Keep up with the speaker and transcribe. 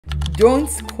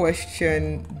Don't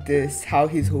question this, how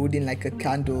he's holding like a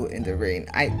candle in the rain.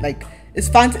 It's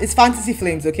fantasy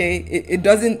flames, okay?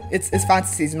 It's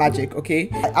fantasy, it's magic, okay?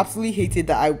 I absolutely hated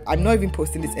that I'm not even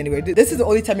posting this anywhere. This is the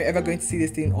only time you're ever going to see this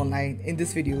thing online in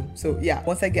this video. So yeah,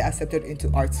 once I get accepted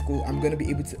into art school, I'm going to be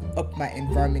able to up my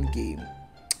environment game.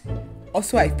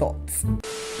 Also, I thought.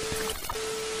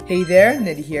 Hey there,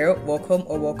 Neddy here.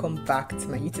 Welcome back to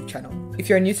my YouTube channel. If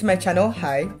you're new to my channel,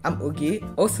 hi, I'm Oge,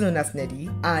 also known as Neddy,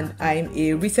 and I'm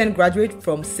a recent graduate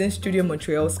from Sin Studio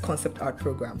Montreal's concept art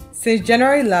program. Since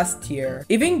January last year,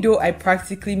 even though I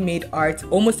practically made art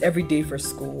almost every day for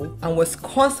school and was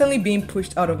constantly being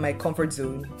pushed out of my comfort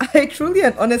zone, I truly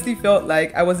and honestly felt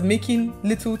like I was making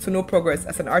little to no progress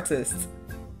as an artist.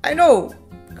 I know,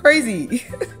 crazy.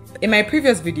 In my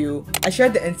previous video, I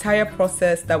shared the entire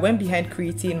process that went behind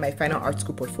creating my final art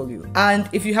school portfolio. And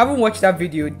if you haven't watched that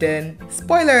video, then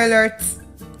spoiler alert,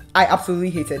 I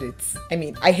absolutely hated it. I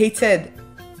mean, I hated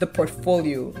the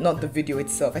portfolio, not the video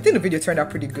itself. I think the video turned out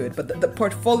pretty good, but the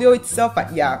portfolio itself,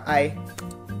 yeah,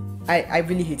 I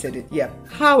really hated it, yeah.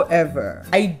 However,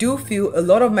 I do feel a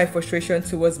lot of my frustration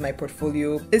towards my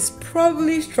portfolio is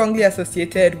probably strongly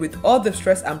associated with all the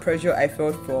stress and pressure I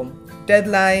felt from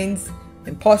deadlines,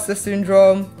 imposter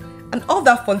syndrome, and all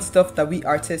that fun stuff that we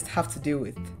artists have to deal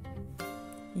with.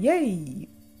 Yay!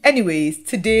 Anyways,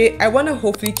 today I want to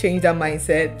hopefully change that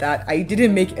mindset that I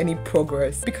didn't make any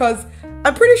progress, because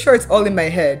I'm pretty sure it's all in my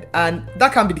head, and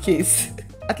that can't be the case.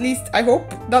 At least I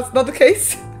hope that's not the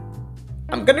case.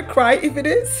 I'm gonna cry if it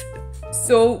is.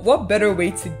 So what better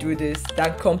way to do this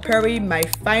than comparing my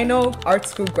final art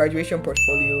school graduation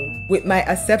portfolio with my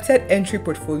accepted entry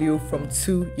portfolio from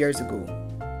 2 years ago.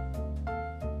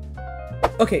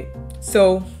 Okay,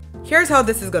 so here's how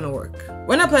this is gonna work.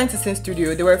 When applying to Sin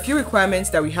Studio, there were a few requirements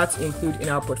that we had to include in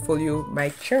our portfolio. My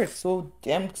chair is so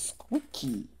damn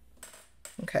squeaky.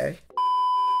 Okay.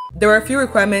 There were a few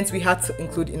requirements we had to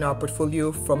include in our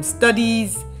portfolio, from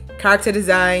studies, character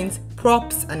designs,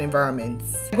 props, and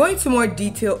environments. I'm going into more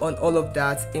detail on all of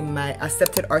that in my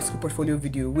accepted art school portfolio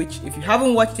video, which if you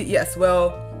haven't watched it yet as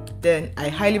well, then I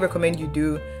highly recommend you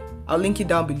do. I'll link it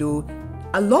down below,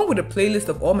 along with a playlist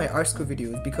of all my art school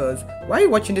videos, because why are you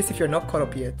watching this if you're not caught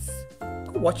up yet?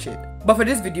 Go watch it. But for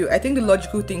this video, I think the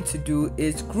logical thing to do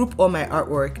is group all my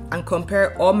artwork and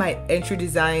compare all my entry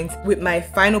designs with my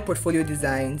final portfolio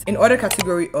designs in order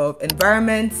category of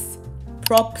environments,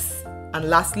 props, and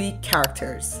lastly,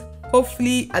 characters.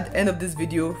 Hopefully at the end of this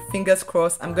video, fingers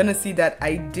crossed, I'm gonna see that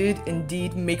I did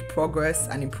indeed make progress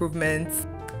and improvements.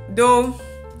 Though,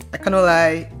 I cannot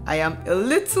lie, I am a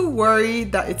little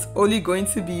worried that it's only going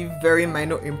to be very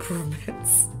minor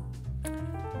improvements.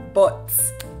 But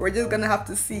we're just gonna have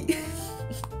to see.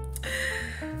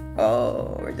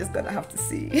 Oh, we're just gonna have to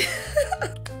see.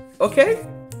 Okay,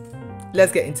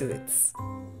 let's get into it.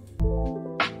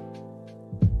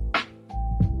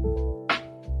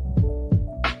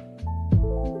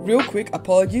 Real quick,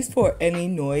 apologies for any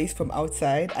noise from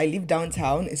outside. I live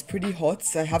downtown, it's pretty hot,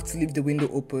 so I have to leave the window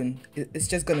open. It's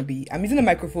just gonna be, I'm using a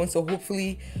microphone, so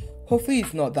hopefully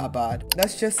it's not that bad.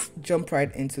 Let's just jump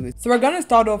right into it. So we're gonna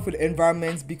start off with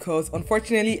environments, because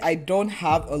unfortunately I don't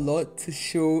have a lot to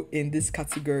show in this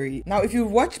category. Now, if you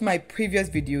watched my previous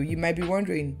video, you might be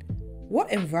wondering,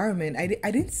 what environment? I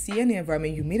didn't see any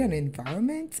environment. You made an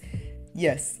environment?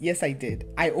 Yes, I did.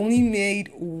 I only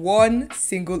made one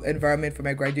single environment for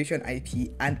my graduation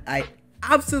IP, and I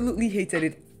absolutely hated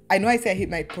it. I know I say I hate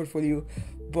my portfolio,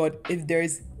 but if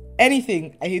there's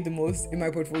anything I hate the most in my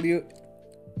portfolio,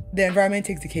 the environment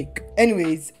takes the cake.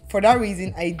 Anyways, for that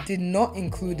reason, I did not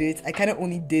include it. I kind of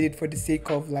only did it for the sake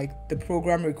of like the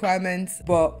program requirements,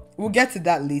 but we'll get to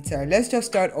that later. Let's just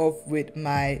start off with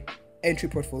my entry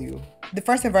portfolio. The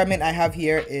first environment I have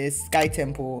here is Sky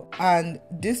Temple, and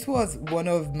this was one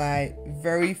of my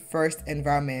very first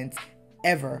environments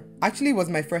ever. Actually, it was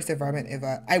my first environment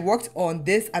ever. I worked on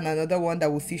this and another one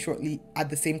that we'll see shortly at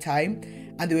the same time,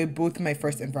 and they were both my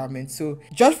first environments. So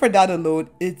just for that alone,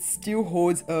 it still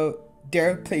holds a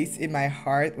dear place in my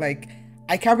heart. Like,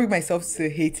 I can't bring myself to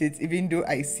hate it, even though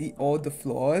I see all the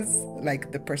flaws.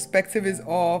 Like, the perspective is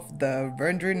off, the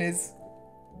rendering is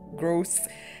gross.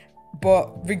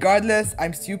 But regardless,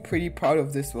 I'm still pretty proud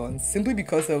of this one, simply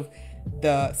because of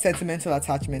the sentimental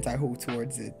attachment I hold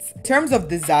towards it. In terms of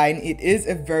design, it is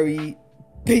a very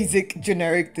basic,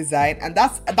 generic design, and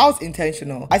that was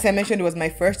intentional. As I mentioned, it was my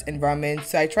first environment,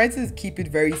 so I tried to keep it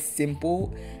very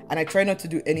simple, and I try not to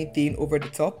do anything over the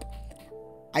top.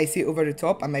 I say over the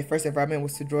top, and my first environment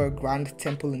was to draw a grand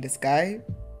temple in the sky.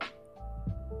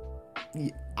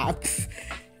 Yeah,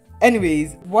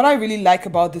 Anyways, what I really like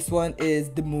about this one is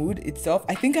the mood itself.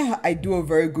 I think I do a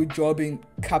very good job in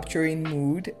capturing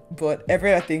mood, but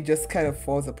everything just kind of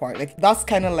falls apart. Like, that's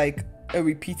kind of like a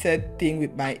repeated thing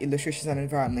with my illustrations and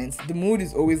environments. The mood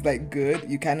is always like good.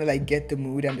 You kind of like get the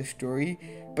mood and the story,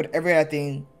 but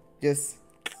everything just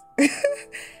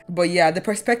but yeah, the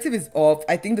perspective is off.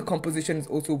 I think the composition is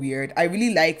also weird. I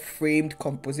really like framed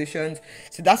compositions,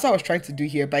 so that's what I was trying to do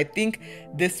here, but I think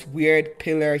this weird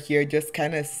pillar here just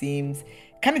kind of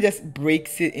just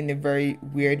breaks it in a very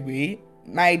weird way.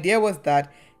 My idea was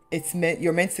that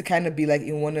you're meant to kind of be like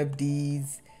in one of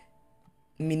these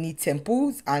mini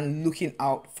temples and looking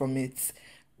out from it,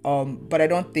 but I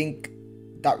don't think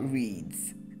that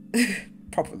reads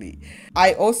properly.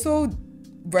 I also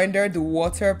rendered the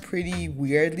water pretty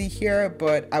weirdly here,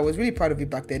 but I was really proud of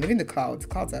it back then. Even the clouds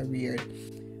are weird,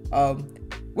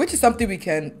 which is something we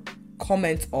can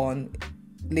comment on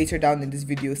later down in this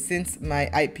video, since my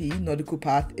IP nautical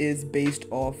path is based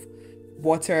off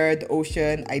water, the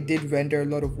ocean. I did render a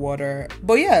lot of water,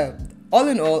 but yeah, all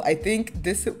in all, I think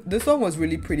this one was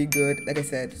really pretty good. Like I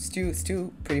said,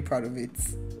 still pretty proud of it.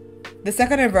 The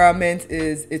second environment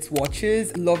is its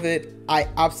watches. Love it. I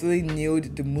absolutely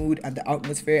nailed the mood and the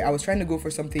atmosphere. I was trying to go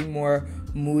for something more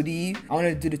moody. I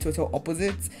wanted to do the total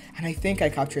opposite, and I think I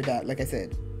captured that. Like I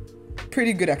said,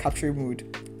 pretty good at capturing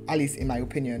mood, at least in my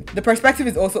opinion. The perspective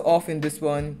is also off in this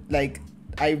one. Like,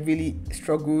 I really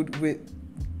struggled with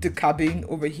the cabin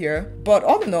over here, but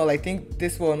all in all, I think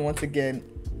this one, once again,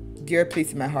 dear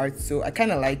place in my heart, so I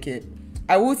kind of like it.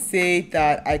 I would say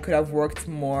that I could have worked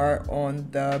more on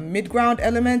the mid-ground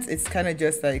elements. It's kind of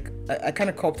just like, I kind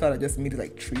of copped out. I just made it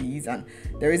like trees, and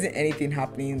there isn't anything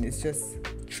happening. It's just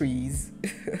trees.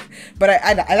 But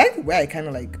I like the way I kind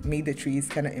of like made the trees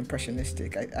kind of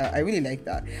impressionistic. I really like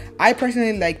that. I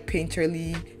personally like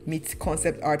painterly meets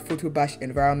concept art photo bash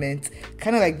environment.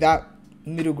 Kind of like that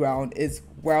middle ground is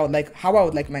where I would like, how I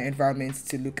would like my environments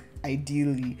to look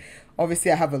ideally.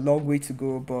 Obviously, I have a long way to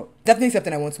go, but definitely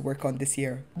something I want to work on this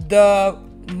year. The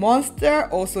monster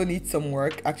also needs some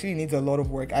work. Actually, needs a lot of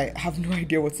work. I have no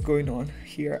idea what's going on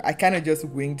here. I kind of just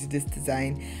winged this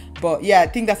design. But yeah, I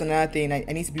think that's another thing.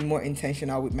 I need to be more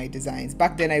intentional with my designs.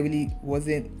 Back then, I really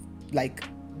wasn't like,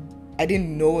 I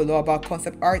didn't know a lot about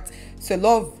concept art. So a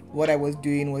lot of what I was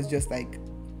doing was just like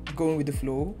going with the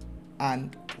flow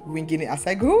and winging it as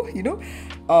I go, you know?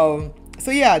 So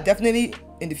yeah, definitely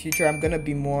in the future, I'm gonna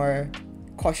be more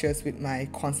cautious with my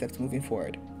concepts moving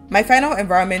forward. My final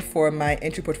environment for my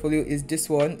entry portfolio is this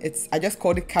one. I just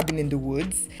called it Cabin in the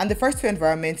Woods. And the first two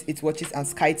environments, Its Watches and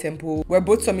Sky Temple, were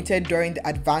both submitted during the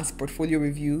advanced portfolio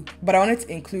review, but I wanted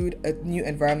to include a new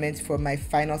environment for my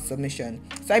final submission.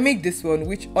 So I make this one,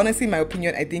 which honestly, in my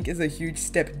opinion, I think is a huge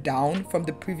step down from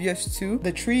the previous two.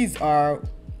 The trees are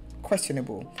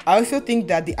questionable. I also think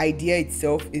that the idea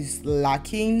itself is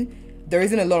lacking. There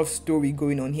isn't a lot of story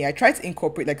going on here. I tried to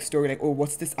incorporate like story, like, oh,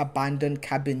 what's this abandoned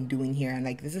cabin doing here? And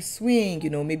like, there's a swing, you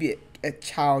know, maybe a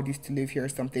child used to live here or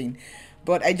something.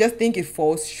 But I just think it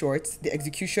falls short. The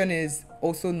execution is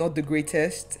also not the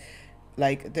greatest.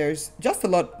 Like, there's just a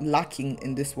lot lacking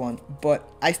in this one. But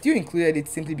I still included it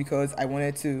simply because I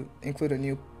wanted to include a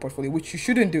new portfolio, which you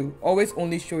shouldn't do. Always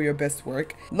only show your best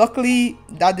work. Luckily,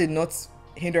 that did not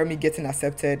hinder me getting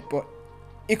accepted, but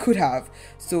it could have.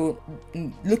 So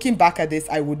looking back at this,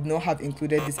 I would not have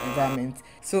included this environment.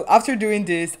 So after doing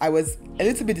this, I was a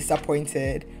little bit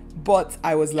disappointed, but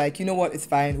I was like, you know what, it's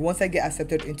fine. Once I get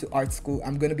accepted into art school,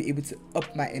 I'm going to be able to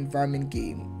up my environment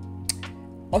game.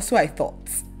 Also, I thought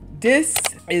this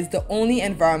is the only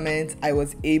environment I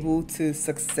was able to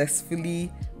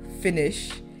successfully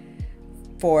finish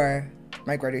for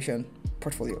my graduation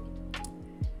portfolio.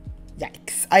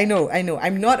 Yikes. I know.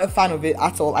 I'm not a fan of it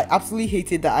at all. I absolutely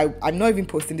hated that. I'm not even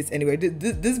posting this anywhere.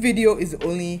 This video is the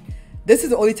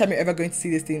only time you're ever going to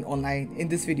see this thing online, in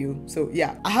this video. So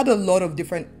yeah, I had a lot of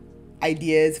different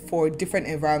ideas for different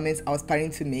environments I was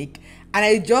planning to make, and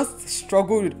I just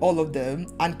struggled with all of them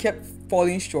and kept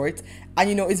falling short. And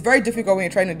you know, it's very difficult when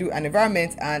you're trying to do an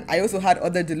environment, and I also had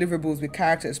other deliverables with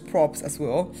characters, props as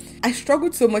well. I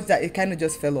struggled so much that it kind of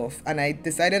just fell off, and I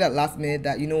decided at last minute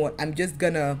that, you know what, I'm just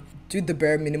gonna do the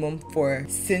bare minimum for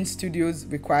Sin Studios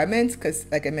requirements, because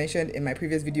like I mentioned in my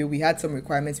previous video, we had some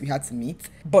requirements we had to meet,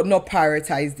 but not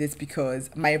prioritize this because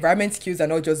my environment skills are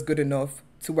not just good enough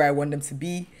to where I want them to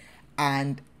be,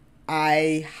 and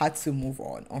I had to move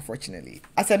on, unfortunately.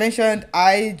 As I mentioned,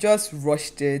 I just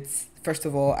rushed it. First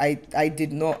of all, I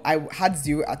had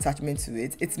zero attachment to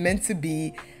it. It's meant to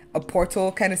be a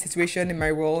portal kind of situation in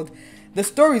my world. The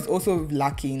story is also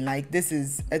lacking. Like,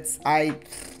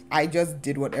 I just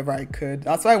did whatever I could.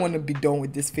 That's why I want to be done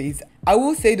with this phase. I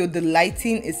will say though, the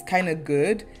lighting is kind of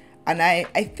good. And I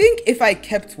think if I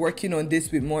kept working on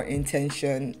this with more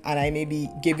intention and I maybe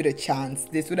gave it a chance,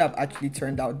 this would have actually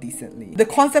turned out decently. The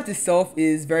concept itself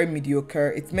is very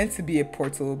mediocre. It's meant to be a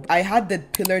portal. I had the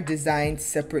pillar designed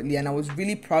separately and I was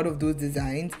really proud of those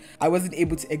designs. I wasn't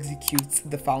able to execute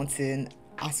the fountain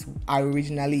as I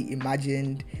originally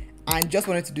imagined and just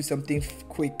wanted to do something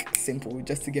quick, simple,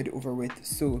 just to get it over with.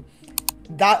 So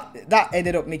that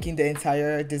ended up making the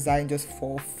entire design just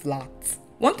fall flat.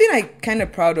 One thing I'm kind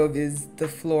of proud of is the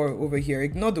floor over here.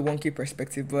 Ignore the wonky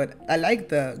perspective, but I like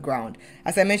the ground.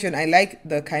 As I mentioned, I like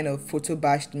the kind of photo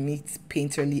bashed meets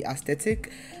painterly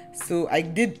aesthetic. So I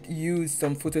did use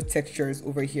some photo textures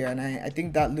over here and I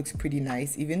think that looks pretty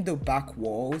nice. Even the back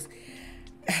walls,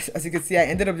 as you can see, I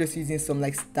ended up just using some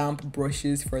like stamp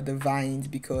brushes for the vines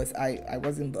because I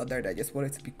wasn't bothered. I just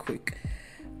wanted to be quick.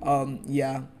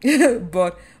 Yeah.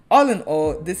 But all in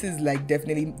all, this is like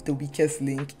definitely the weakest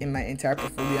link in my entire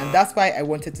portfolio, and that's why I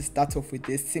wanted to start off with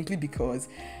this, simply because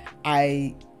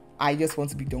I just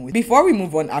want to be done with it. Before we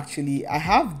move on, actually, I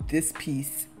have this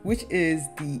piece, which is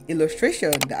the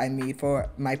illustration that I made for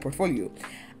my portfolio.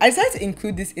 I decided to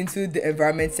include this into the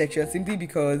environment section simply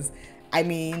because, I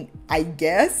mean, I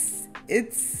guess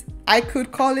I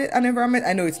could call it an environment.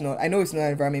 I know it's not an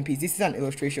environment piece. This is an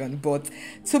illustration, but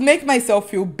to make myself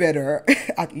feel better,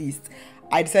 at least,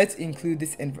 I decided to include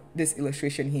this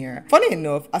illustration here. Funny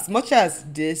enough, as much as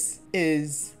this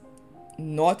is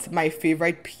not my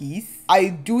favorite piece, I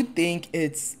do think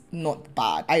it's not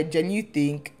bad. I genuinely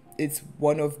think it's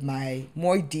one of my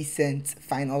more decent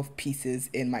final pieces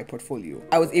in my portfolio.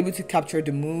 I was able to capture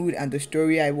the mood and the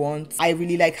story I want. I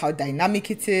really like how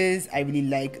dynamic it is. I really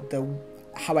like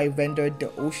how I rendered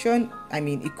the ocean. I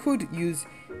mean, it could use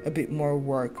a bit more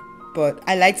work, but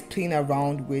I liked playing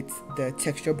around with the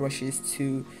texture brushes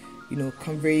to, you know,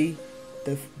 convey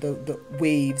the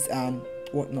waves and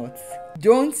whatnot.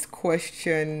 Don't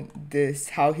question this,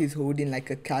 how he's holding like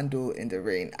a candle in the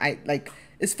rain.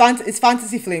 It's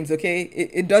fantasy flames, okay?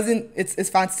 It's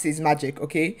fantasy, it's magic,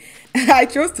 okay? I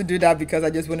chose to do that because I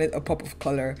just wanted a pop of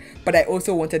color, but I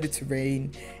also wanted it to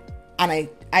rain, and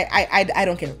I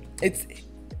don't care.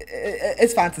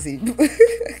 It's fantasy.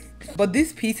 But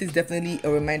this piece is definitely a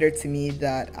reminder to me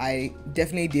that I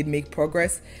definitely did make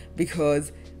progress,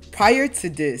 because prior to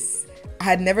this, I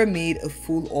had never made a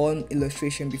full-on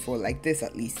illustration before, like this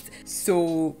at least.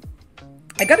 So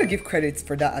I gotta give credits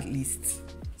for that at least.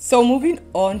 So moving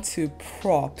on to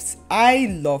props. I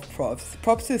love props.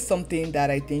 Props is something that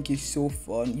I think is so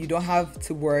fun. You don't have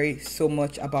to worry so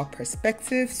much about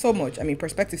perspective. I mean,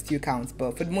 perspective still counts,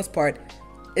 but for the most part,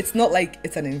 it's not like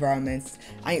it's an environment.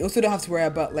 I also don't have to worry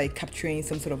about like capturing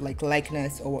some sort of like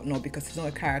likeness or whatnot, because it's not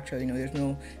a character, you know, there's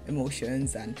no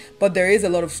emotions, but there is a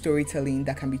lot of storytelling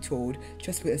that can be told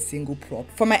just with a single prop.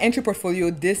 For my entry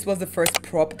portfolio, this was the first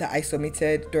prop that I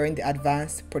submitted during the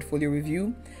advanced portfolio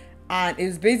review, and it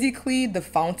was basically the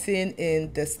fountain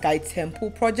in the Sky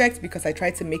Temple project, because I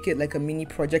tried to make it like a mini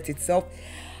project itself.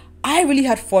 I really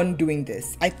had fun doing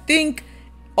this. I think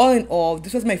all in all,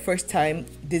 this was my first time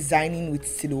designing with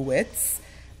silhouettes,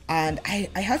 and I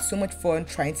had so much fun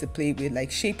trying to play with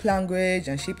like shape language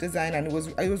and shape design, and it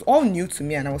was all new to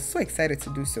me, and I was so excited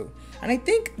to do so. And I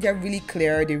think they're really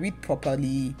clear, they read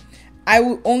properly. I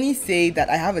will only say that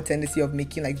I have a tendency of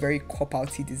making like very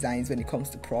cop-outy designs when it comes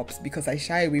to props, because I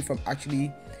shy away from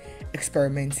actually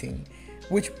experimenting,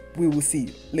 which we will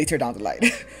see later down the line.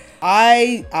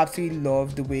 I absolutely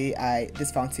love the way this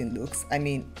fountain looks. I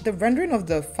mean, the rendering of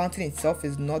the fountain itself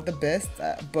is not the best,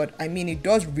 but I mean, it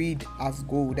does read as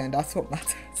gold, and that's what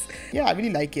matters. Yeah, I really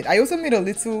like it. I also made a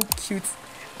little cute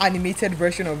animated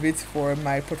version of it for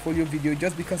my portfolio video,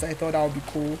 just because I thought that would be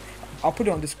cool. I'll put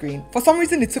it on the screen. For some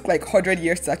reason, it took like 100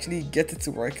 years to actually get it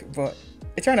to work, but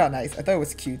it turned out nice. I thought it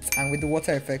was cute, and with the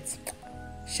water effects,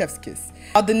 chef's kiss.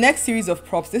 Now, the next series of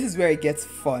props, this is where it gets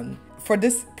fun. For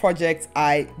this project,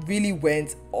 I really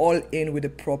went all in with the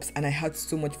props, and I had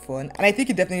so much fun, and I think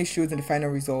it definitely shows in the final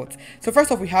result. So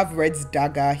first off, we have Red's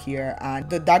dagger here, and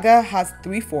the dagger has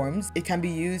 3 forms. It can be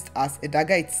used as a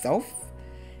dagger itself,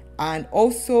 and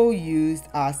also used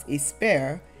as a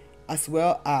spear, as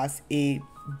well as a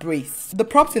brace. The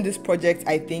props in this project,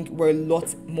 I think, were a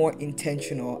lot more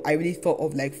intentional. I really thought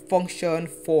of like function,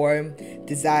 form,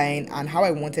 design, and how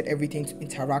I wanted everything to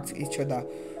interact with each other,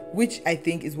 which I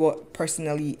think is what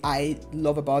personally I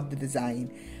love about the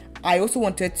design. I also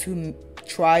wanted to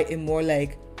try a more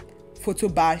like photo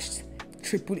bashed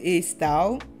AAA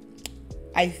style.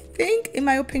 I think, in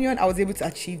my opinion, I was able to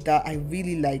achieve that. I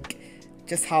really like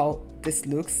just how this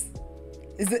looks.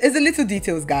 It's the little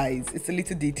details, guys. It's the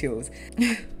little details.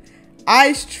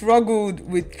 I struggled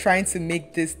with trying to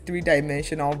make this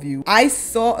three-dimensional view. I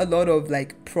saw a lot of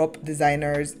like prop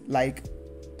designers like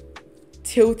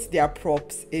tilt their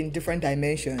props in different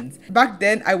dimensions. Back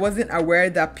then, I wasn't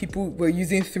aware that people were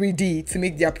using 3D to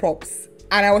make their props.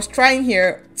 And I was trying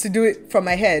here to do it from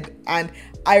my head. And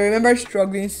I remember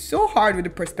struggling so hard with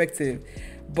the perspective.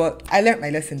 But I learned my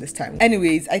lesson this time.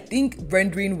 Anyways, I think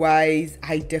rendering wise,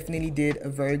 I definitely did a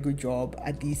very good job,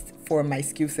 at least for my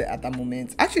skill set at that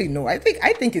moment. Actually, no, I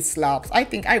think it slaps. I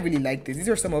think I really like this. These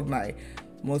are some of my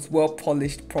most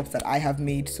well-polished props that I have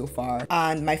made so far.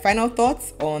 And my final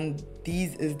thoughts on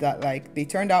these is that like they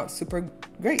turned out super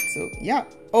great. So yeah.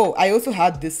 Oh, I also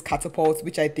had this catapult,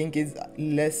 which I think is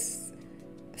less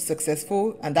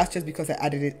successful. And that's just because I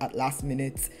added it at last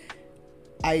minute.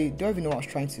 I don't even know what I was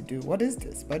trying to do. What is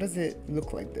this? Why does it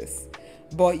look like this?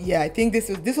 But yeah, I think this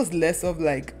was less of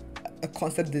like a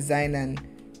concept design and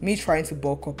me trying to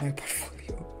bulk up my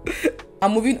portfolio.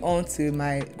 I'm moving on to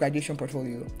my graduation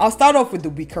portfolio. I'll start off with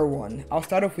the weaker one. I'll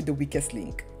start off with the weakest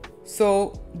link.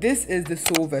 So this is the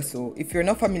soul vessel. If you're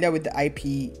not familiar with the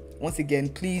IP, once again,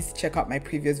 please check out my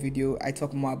previous video. I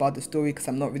talk more about the story because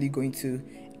I'm not really going to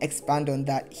expand on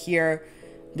that here.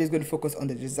 I'm just going to focus on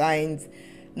the designs.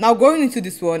 Now going into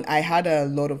this one, I had a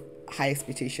lot of high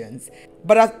expectations,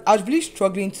 but I was really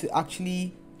struggling to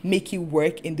actually make it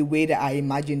work in the way that I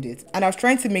imagined it. And I was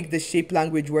trying to make the shape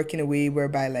language work in a way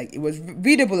whereby like it was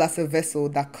readable as a vessel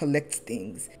that collects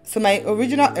things. So my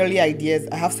original early ideas,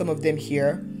 I have some of them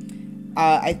here.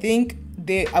 I think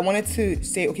I wanted to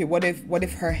say, okay, what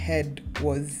if her head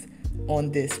was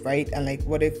on this, right? And like,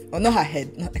 what if, oh, not her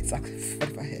head, not exactly, what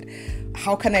if her head?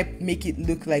 How can I make it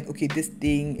look like, okay, this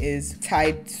thing is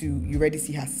tied to Eurydice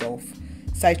herself?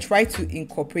 So I tried to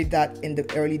incorporate that in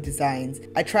the early designs.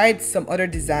 I tried some other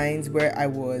designs where I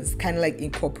was kind of like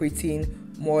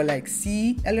incorporating more like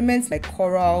sea elements, like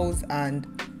corals, and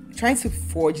trying to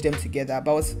forge them together.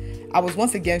 But I was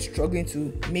once again struggling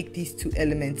to make these two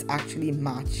elements actually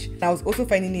match. And I was also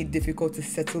finding it difficult to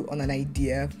settle on an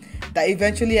idea that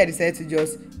eventually I decided to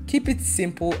just keep it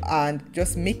simple and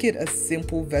just make it a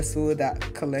simple vessel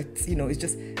that collects, you know, it's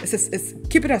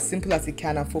keep it as simple as it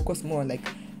can and focus more on like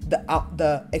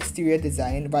the exterior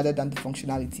design rather than the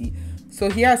functionality. So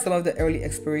here are some of the early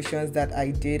explorations that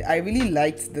I did. I really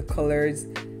liked the colors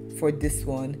for this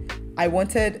one. I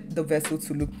wanted the vessel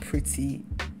to look pretty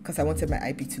because I wanted my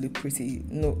IP to look pretty.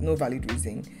 No valid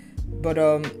reason. But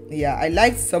yeah, I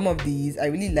liked some of these. I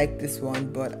really liked this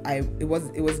one, but it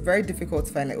was very difficult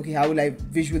to find like, okay, how will I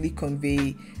visually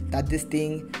convey that this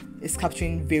thing is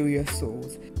capturing various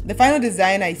souls? The final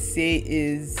design I say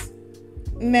is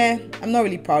meh. I'm not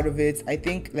really proud of it. I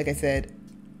think, like I said,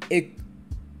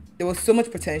 there was so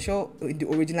much potential in the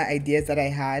original ideas that I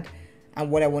had and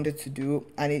what I wanted to do,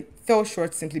 and it fell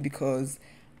short simply because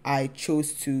I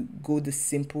chose to go the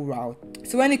simple route.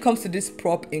 So when it comes to this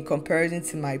prop in comparison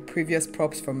to my previous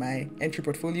props from my entry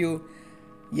portfolio,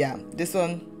 yeah, this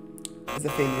one is a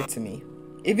failure to me.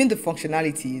 Even the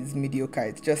functionality is mediocre.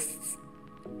 It's just,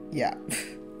 yeah.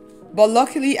 But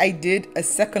luckily I did a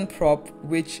second prop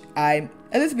which I'm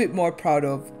a little bit more proud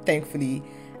of, thankfully,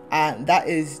 and that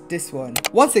is this one.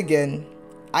 Once again,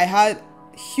 I had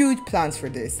huge plans for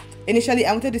this. Initially,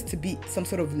 I wanted this to be some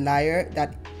sort of lyre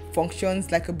that functions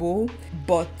like a bow,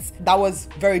 but that was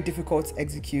very difficult to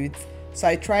execute. So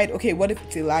I tried, okay, what if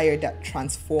it's a lyre that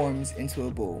transforms into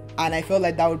a bow? And I felt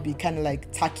like that would be kind of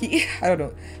like tacky. I don't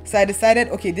know. So I decided,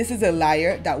 okay, this is a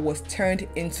lyre that was turned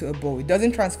into a bow. It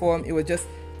doesn't transform, it was just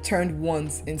turned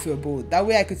once into a bow. That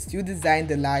way I could still design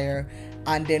the lyre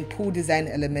and then pull design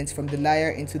elements from the lyre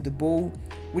into the bow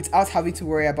without having to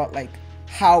worry about like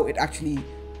how it actually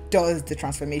does the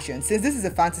transformation. Since this is a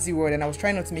fantasy world and I was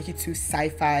trying not to make it too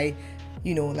sci-fi,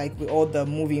 you know, like with all the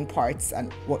moving parts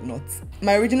and whatnot.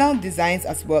 My original designs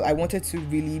as well, I wanted to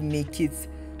really make it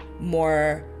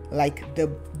more like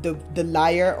the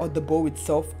lyre or the bow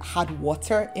itself had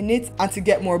water in it, and to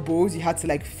get more bows you had to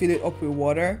like fill it up with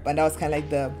water, and that was kind of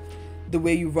like the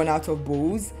way you run out of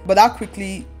bows. But that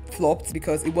quickly flopped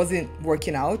because it wasn't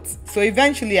working out. So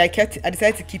eventually I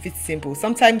decided to keep it simple.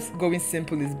 Sometimes going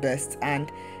simple is best,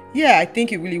 and yeah, I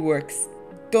think it really works.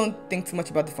 Don't think too much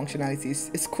about the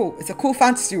functionalities. It's cool. It's a cool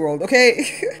fantasy world, okay?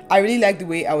 I really like the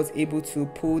way I was able to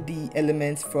pull the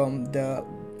elements from the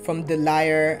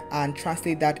lyre and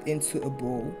translate that into a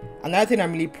bow. Another thing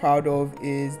I'm really proud of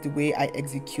is the way I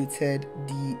executed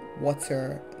the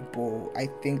water bow. I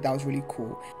think that was really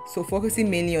cool. So focusing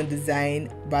mainly on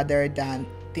design rather than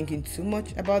thinking too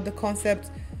much about the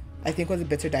concept I think was a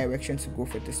better direction to go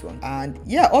for this one. And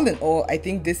yeah, all in all, I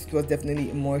think this was definitely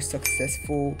a more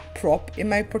successful prop in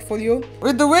my portfolio.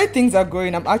 With the way things are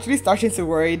going, I'm actually starting to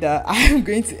worry that I am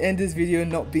going to end this video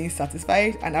not being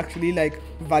satisfied and actually like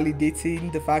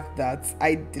validating the fact that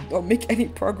I did not make any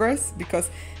progress, because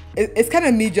it's kind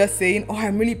of me just saying, oh,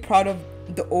 I'm really proud of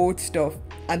the old stuff,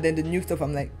 and then the new stuff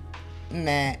I'm like,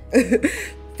 meh.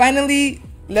 Finally,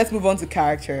 let's move on to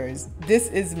characters. This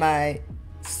is my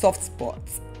soft spot,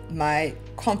 my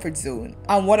comfort zone,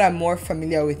 and what I'm more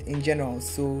familiar with in general.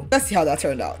 So let's see how that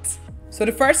turned out. So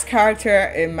the first character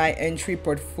in my entry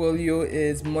portfolio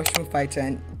is Mushroom Fighter,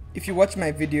 and if you watch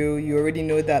my video, you already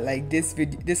know that like this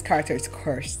character is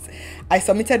cursed. I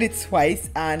submitted it twice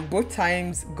and both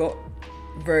times got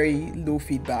very low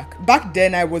feedback. Back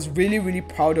then I was really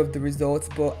proud of the results,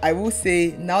 but I will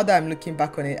say now that I'm looking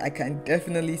back on it, I can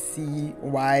definitely see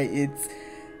why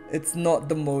it's not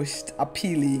the most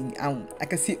appealing, and I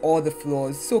can see all the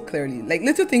flaws so clearly. Like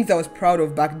little things I was proud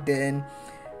of back then,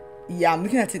 yeah, I'm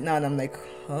looking at it now and I'm like,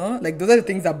 huh? Like those are the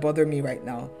things that bother me right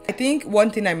now. I think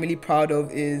one thing I'm really proud of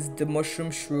is the mushroom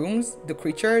shrooms, the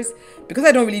creatures. Because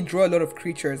I don't really draw a lot of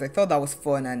creatures, I thought that was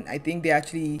fun, and I think they're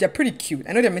pretty cute.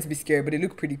 I know they're meant to be scary, but they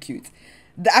look pretty cute.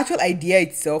 The actual idea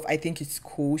itself, I think it's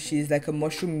cool. She's like a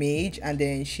mushroom mage, and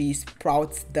then she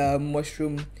sprouts the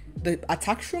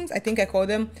attack shrooms, I think I call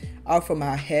them, out from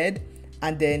her head,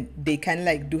 and then they kind of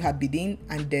like do her bidding,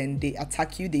 and then they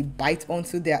attack you. They bite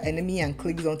onto their enemy and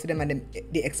clicks onto them, and then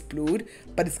they explode.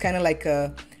 But it's kind of like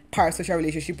a parasocial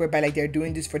relationship whereby like they're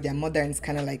doing this for their mother, and it's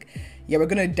kind of like, yeah, we're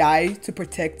gonna die to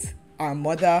protect our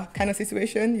mother kind of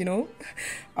situation, you know.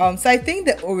 So I think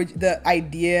the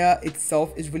idea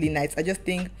itself is really nice. I just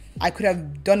think I could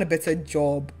have done a better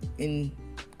job in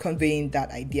conveying that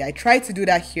idea. I tried to do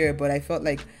that here, but I felt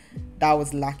like that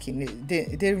was lacking. It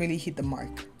didn't really hit the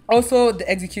mark. Also, the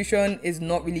execution is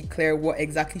not really clear what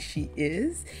exactly she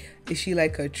is. Is she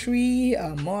like a tree, a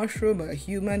mushroom, a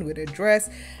human with a dress?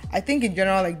 I think in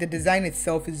general, like the design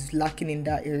itself is lacking in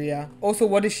that area. Also,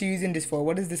 what is she using this for?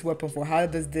 What is this weapon for? How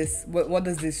does this, what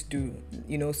does this do?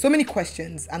 You know, so many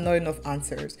questions and not enough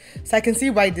answers. So I can see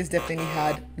why this definitely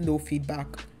had low feedback.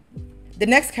 The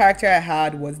next character I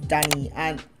had was Danny,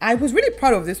 and I was really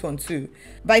proud of this one too.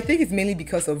 But I think it's mainly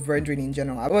because of rendering in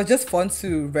general. It was just fun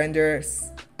to render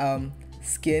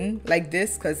skin like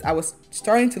this, because I was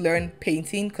starting to learn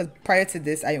painting, because prior to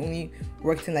this I only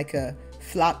worked in like a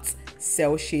flat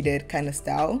cell shaded kind of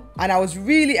style, and I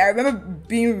remember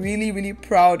being really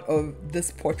proud of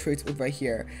this portrait over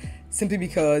here, simply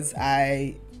because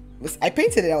I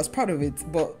painted it. I was proud of it,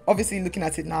 but obviously looking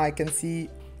at it now I can see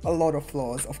a lot of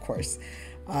flaws, of course.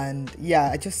 And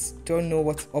yeah, I just don't know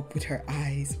what's up with her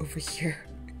eyes over here.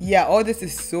 Yeah, all this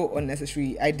is so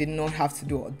unnecessary. I did not have to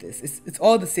do all this. It's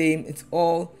all the same. It's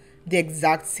all the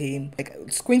exact same. Like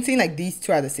squinting, like these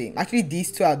two are the same. Actually,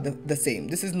 these two are the same.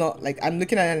 This is not like, I'm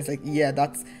looking at it and it's like, yeah,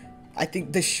 I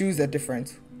think the shoes are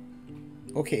different.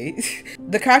 Okay.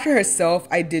 The character herself,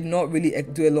 I did not really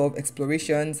do a lot of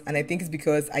explorations, and I think it's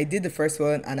because I did the first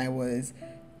one and I was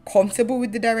comfortable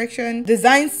with the direction.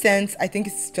 Design sense, I think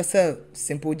it's just a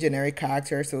simple generic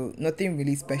character, so nothing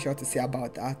really special to say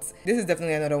about that. This is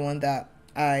definitely another one that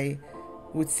I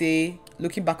would say,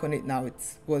 looking back on it now, it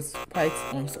was quite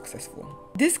unsuccessful.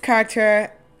 This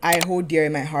character I hold dear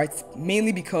in my heart,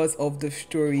 mainly because of the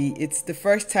story. It's the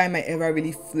first time I ever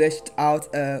really fleshed out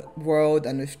a world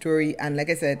and a story, and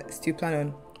like I said, still plan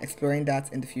on exploring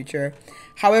that in the future.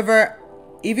 However,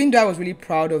 even though I was really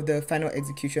proud of the final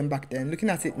execution back then, looking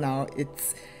at it now,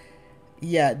 it's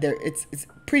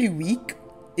pretty weak.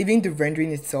 Even the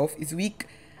rendering itself is weak.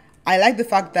 I like the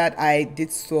fact that I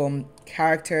did some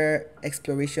character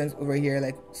explorations over here,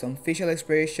 like some facial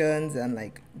explorations, and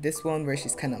like this one where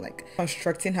she's kind of like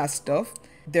constructing her stuff.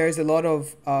 There's a lot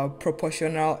of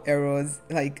proportional errors.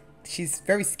 Like she's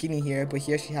very skinny here, but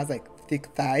here she has like thick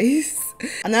thighs.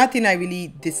 Another thing I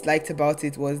really disliked about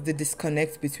it was the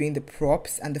disconnect between the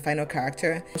props and the final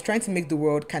character. I was trying to make the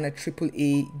world kind of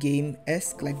AAA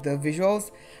game-esque, like the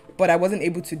visuals, but I wasn't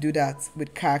able to do that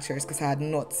with characters because I had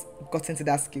not gotten to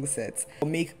that skill set. Or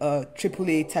make a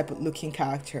AAA type of looking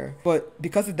character, but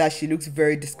because of that, she looks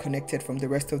very disconnected from the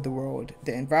rest of the world,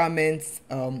 the environments,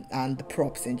 and the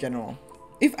props in general.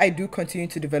 If I do continue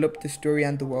to develop the story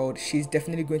and the world, she's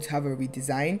definitely going to have a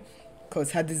redesign,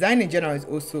 because her design in general is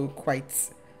also quite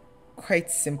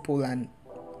simple and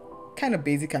kind of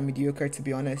basic and mediocre, to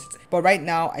be honest. But right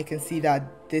now I can see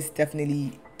that this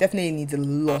definitely needs a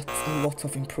lot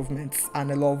of improvements and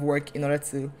a lot of work in order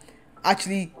to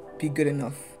actually be good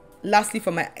enough. lastly,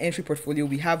 for my entry portfolio,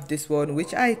 we have this one,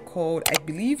 which I called, I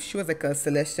believe she was like a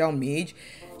celestial mage.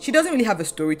 She doesn't really have a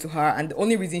story to her, and the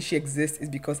only reason she exists is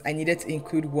because I needed to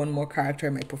include one more character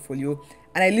in my portfolio.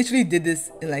 And I literally did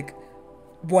this in like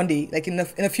one day, like in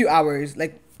a few hours,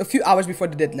 like a few hours before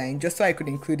the deadline, just so I could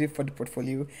include it for the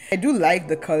portfolio. I do like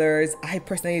the colors. I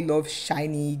personally love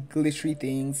shiny, glittery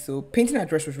things, so painting her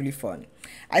dress was really fun.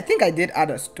 I think I did add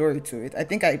a story to it. I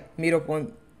think I made up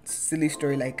one silly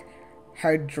story, like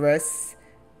her dress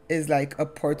is like a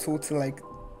portal to like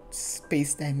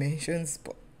space dimensions,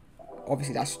 but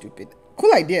obviously that's stupid.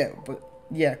 Cool idea, but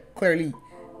yeah, clearly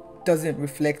doesn't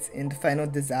reflect in the final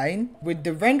design. With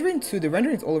the rendering too, the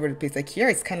rendering is all over the place. Like here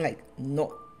it's kind of like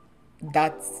not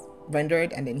that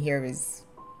rendered, and then here is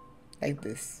like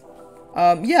this.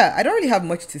 Yeah, I don't really have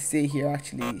much to say here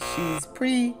actually. She's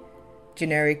pretty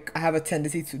generic. I have a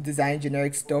tendency to design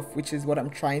generic stuff, which is what I'm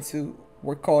trying to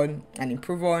work on and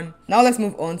improve on. Now let's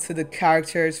move on to the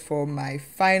characters for my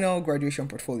final graduation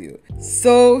portfolio.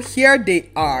 So here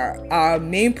they are, our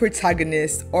main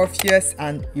protagonists, Orpheus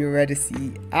and Eurydice.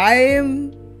 I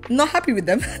am not happy with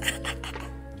them.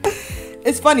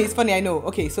 It's funny, I know.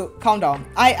 Okay, so calm down.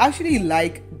 I actually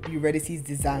like Eurydice's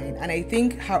design, and I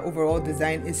think her overall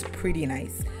design is pretty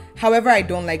nice. However, I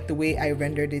don't like the way I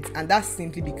rendered it, and that's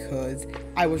simply because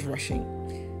I was rushing.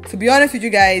 To be honest with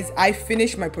you guys, I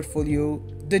finished my portfolio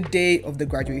the day of the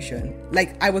graduation.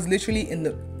 Like I was literally in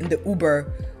the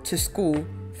Uber to school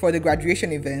for the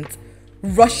graduation event,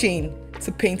 rushing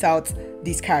to paint out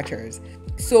these characters.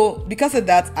 So because of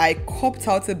that, I copped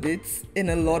out a bit in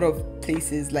a lot of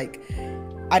places. Like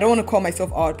I don't want to call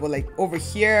myself out, but like over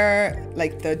here,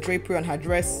 like the drapery on her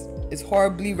dress is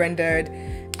horribly rendered.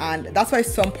 And that's why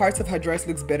some parts of her dress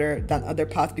looks better than other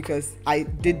parts, because I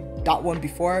did that one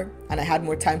before and I had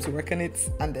more time to work on it,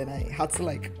 and then I had to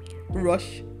like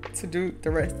rush to do the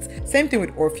rest. Same thing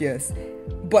with Orpheus.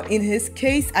 But in his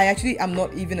case, I actually am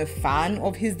not even a fan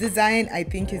of his design. I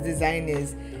think his design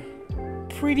is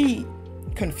pretty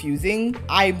confusing.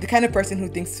 I'm the kind of person who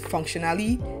thinks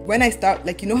functionally. When I start,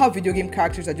 like, you know how video game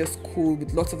characters are just cool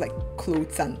with lots of like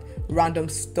clothes and random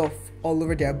stuff all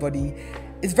over their body?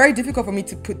 It's very difficult for me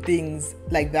to put things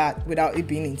like that without it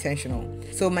being intentional.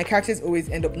 So my characters always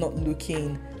end up not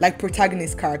looking like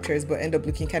protagonist characters, but end up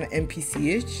looking kind of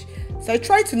NPC-ish. So I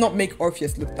try to not make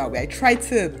Orpheus look that way. I try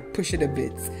to push it a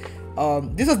bit.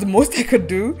 This was the most I could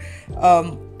do.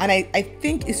 And I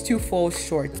think it still falls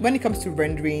short. When it comes to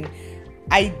rendering,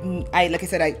 I like I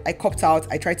said, I copped out.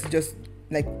 I tried to just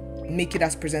like make it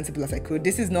as presentable as I could.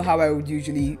 This is not how I would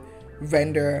usually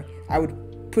render. I would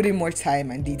put in more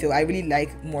time and detail. I really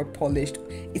like more polished.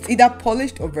 It's either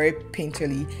polished or very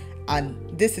painterly,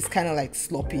 and this is kind of like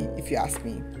sloppy if you ask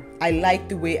me. I like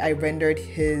the way I rendered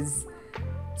his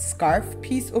scarf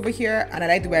piece over here, and I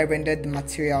like the way I rendered the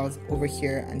materials over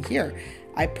here and here.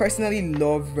 I personally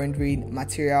love rendering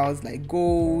materials like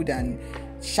gold and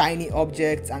shiny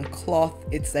objects and cloth.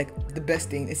 It's like the best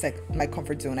thing. It's like my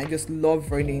comfort zone. I just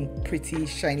love rendering pretty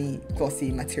shiny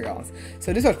glossy materials.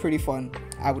 So this was pretty fun,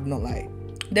 I would not lie.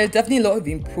 There's definitely a lot of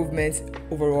improvements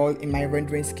overall in my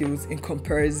rendering skills in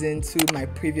comparison to my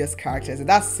previous characters. And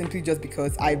that's simply just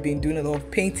because I've been doing a lot of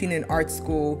painting in art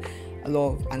school, a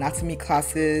lot of anatomy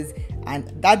classes, and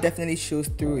that definitely shows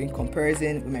through in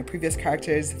comparison with my previous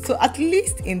characters. So at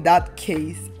least in that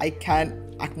case, I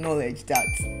can acknowledge that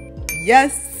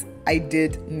yes, I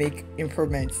did make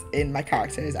improvements in my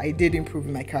characters. I did improve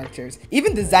in my characters.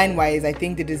 Even design-wise, I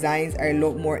think the designs are a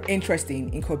lot more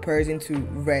interesting in comparison to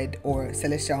Red or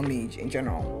Celestial Mage in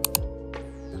general.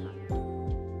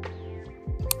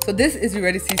 So this is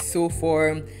Eurydice's soul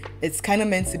form. It's kind of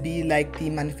meant to be like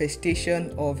the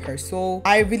manifestation of her soul.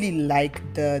 I really like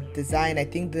the design. I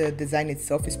think the design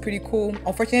itself is pretty cool.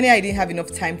 Unfortunately, I didn't have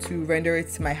enough time to render it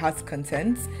to my heart's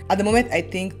content. At the moment, I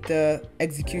think the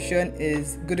execution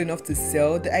is good enough to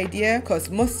sell the idea,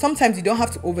 because sometimes you don't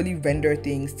have to overly render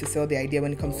things to sell the idea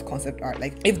when it comes to concept art.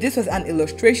 Like if this was an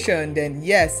illustration, then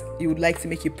yes, you would like to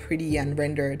make it pretty and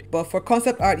rendered. But for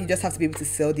concept art, you just have to be able to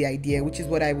sell the idea, which is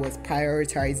what I was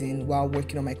prioritizing while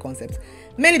working on my concept.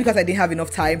 Mainly because I didn't have enough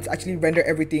time to actually render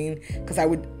everything, because I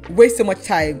would waste so much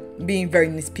time being very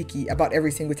nitpicky about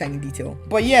every single tiny detail.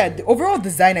 But yeah, the overall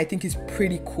design I think is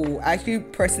pretty cool. I actually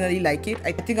personally like it.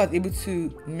 I think I was able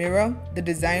to mirror the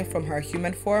design from her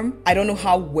human form. I don't know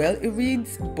how well it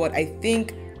reads, but I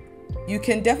think you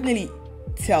can definitely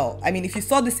tell. I mean, if you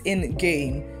saw this in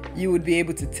game, you would be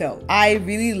able to tell. I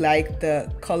really like the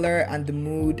color and the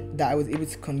mood that I was able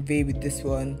to convey with this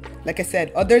one. Like I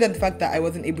said, other than the fact that I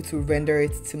wasn't able to render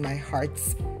it to my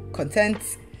heart's content,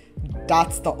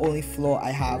 That's the only flaw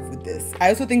I have with this. I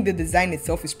also think the design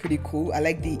itself is pretty cool. I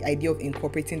like the idea of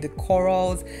incorporating the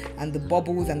corals and the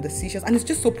bubbles and the seashells, and it's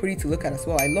just so pretty to look at as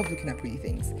well. I love looking at pretty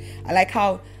things. I like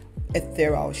how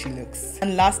ethereal she looks.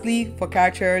 And lastly, for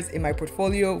characters in my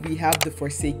portfolio, we have the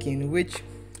Forsaken, which,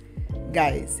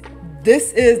 guys,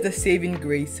 this is the saving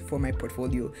grace for my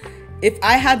portfolio. If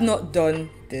I had not done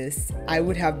this, I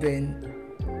would have been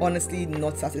honestly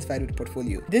not satisfied with the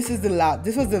portfolio. This was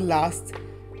the last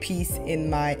piece in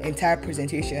my entire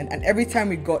presentation, and every time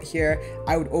we got here,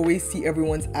 I would always see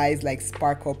everyone's eyes like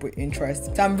spark up with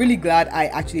interest. So I'm really glad I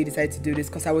actually decided to do this,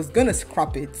 because I was gonna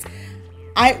scrap it.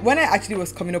 When I actually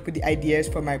was coming up with the ideas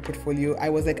for my portfolio, I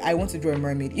was like, I want to draw a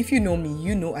mermaid. If you know me,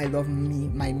 you know I love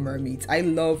my mermaids. I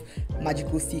love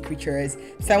magical sea creatures.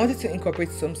 So I wanted to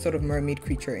incorporate some sort of mermaid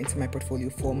creature into my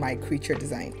portfolio for my creature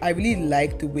design. I really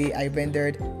like the way I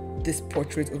rendered this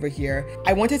portrait over here.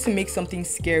 I wanted to make something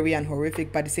scary and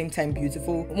horrific, but at the same time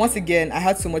beautiful. Once again, I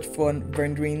had so much fun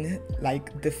rendering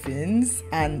like the fins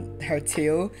and her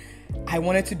tail. I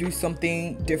wanted to do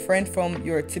something different from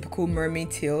your typical mermaid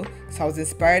tail, so I was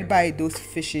inspired by those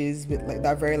fishes with like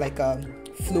that very like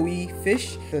flowy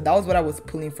fish. So that was what I was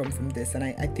pulling from this, and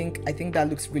I think that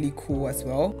looks really cool as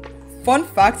well. Fun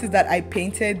fact is that I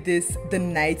painted this the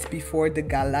night before the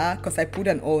gala, because I put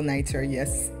an all-nighter.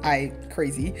 Yes, I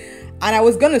crazy, and I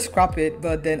was gonna scrap it,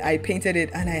 but then I painted it,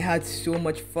 and I had so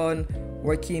much fun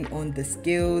working on the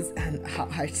scales and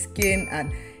her skin,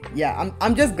 and yeah,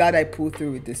 I'm just glad I pulled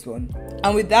through with this one.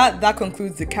 And with that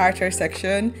concludes the character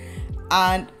section.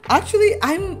 And actually,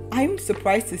 I'm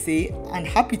surprised to say and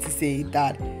happy to say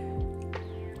that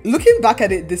looking back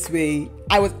at it this way,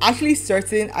 I was actually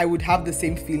certain I would have the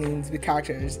same feelings with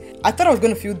characters. I thought I was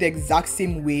going to feel the exact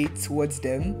same way towards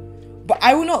them. But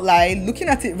I will not lie, looking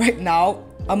at it right now,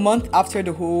 a month after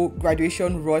the whole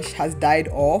graduation rush has died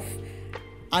off,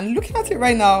 and looking at it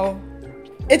right now,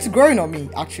 it's growing on me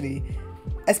actually.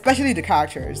 Especially the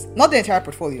characters, not the entire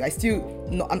portfolio. I still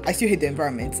hate the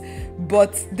environment,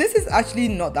 but this is actually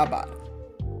not that bad.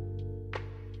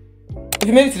 If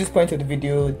you made it to this point of the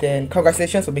video, then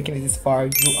congratulations for making it this far.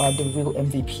 You are the real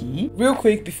MVP. Real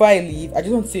quick, before I leave, I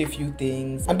just want to say a few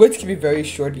things. I'm going to keep it very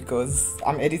short because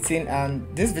I'm editing and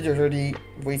this video is already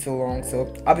way too long,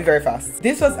 so I'll be very fast.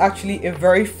 This was actually a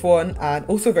very fun and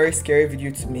also very scary video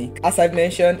to make. As I've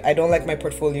mentioned, I don't like my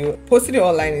portfolio. Posting it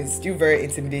online is still very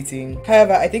intimidating.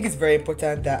 However, I think it's very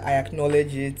important that I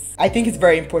acknowledge it. I think it's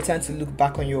very important to look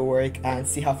back on your work and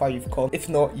see how far you've come. If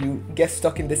not, you get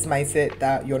stuck in this mindset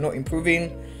that you're not improving,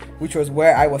 which was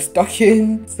where I was stuck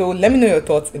in. So let me know your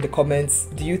thoughts in the comments.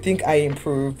 Do you think I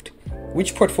improved?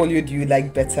 Which portfolio do you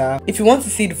like better? If you want to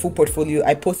see the full portfolio,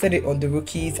 I posted it on the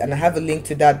rookies, and I have a link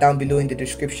to that down below in the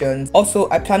description. Also,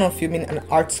 I plan on filming an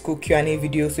art school Q&A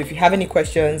video, so if you have any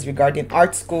questions regarding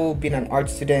art school, being an art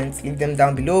student, leave them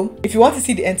down below. If you want to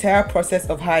see the entire process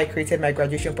of how I created my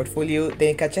graduation portfolio, then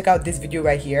you can check out this video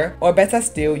right here, or better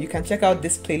still, you can check out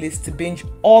this playlist to binge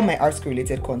all my art school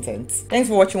related content. Thanks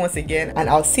for watching once again, and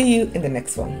I'll see you in the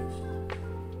next one.